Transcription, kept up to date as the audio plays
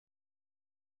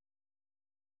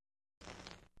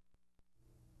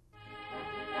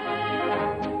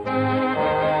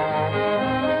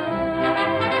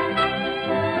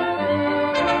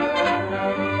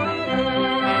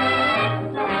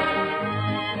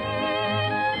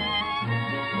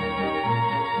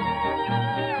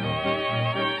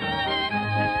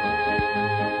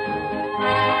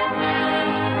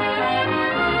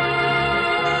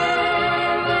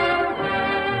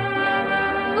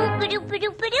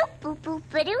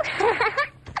Boop-a-doo.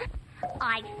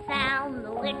 I found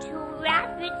the little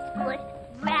rabbit's foot,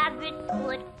 rabbit's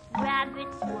foot,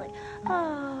 rabbit's foot.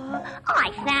 Oh,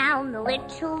 I found the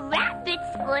little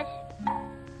rabbit's foot.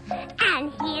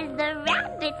 And here's the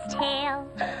rabbit's tail.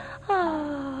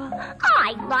 Oh,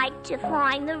 I'd like to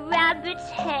find the rabbit's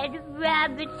head,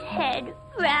 rabbit's head,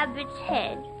 rabbit's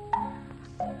head.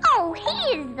 Oh,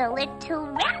 here's the little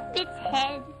rabbit's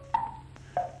head.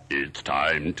 It's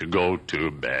time to go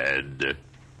to bed.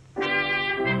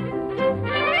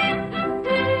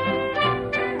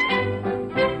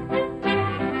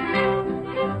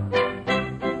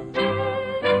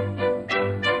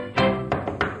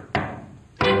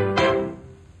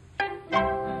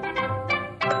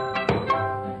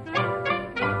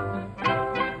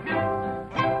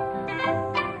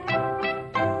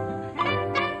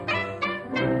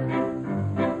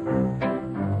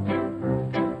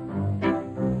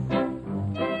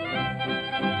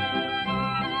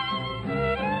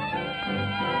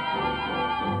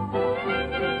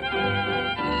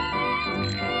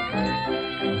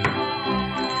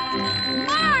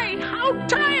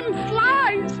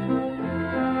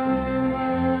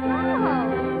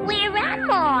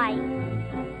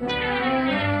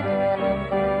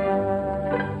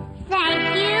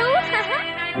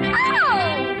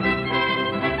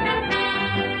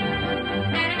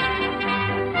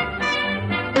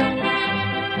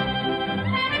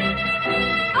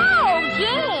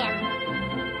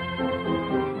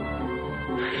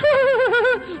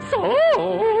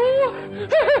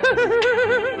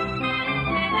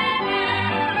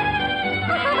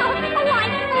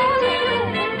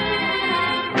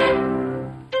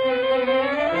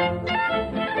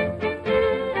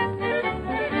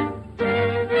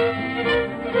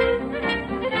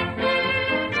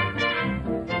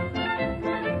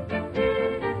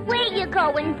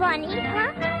 Going, Bunny,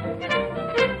 huh?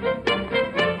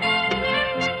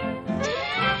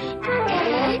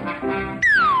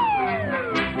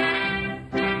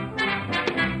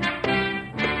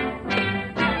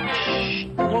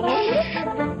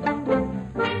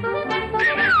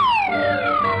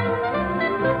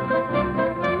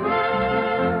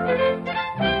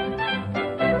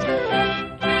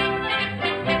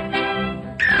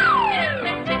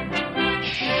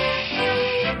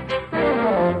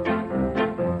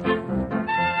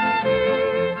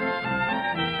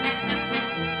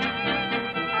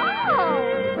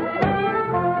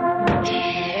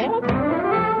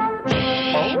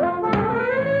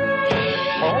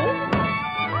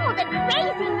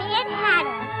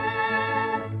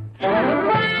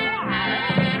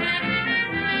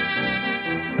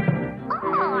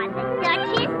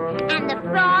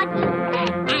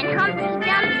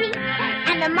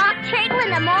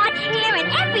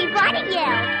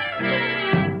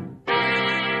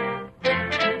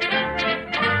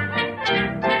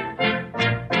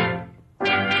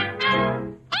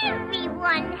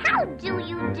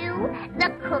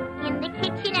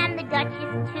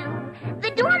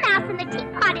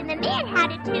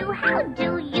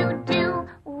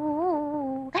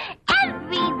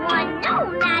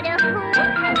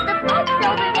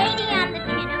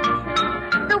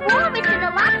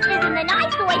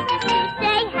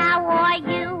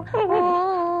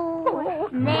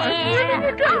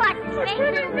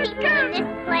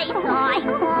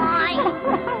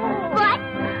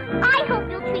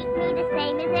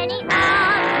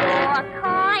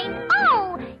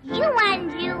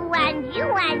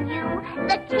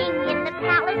 The king in the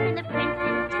palace and the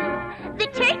princess too. The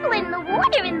turtle in the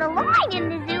water and the lion in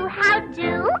the zoo.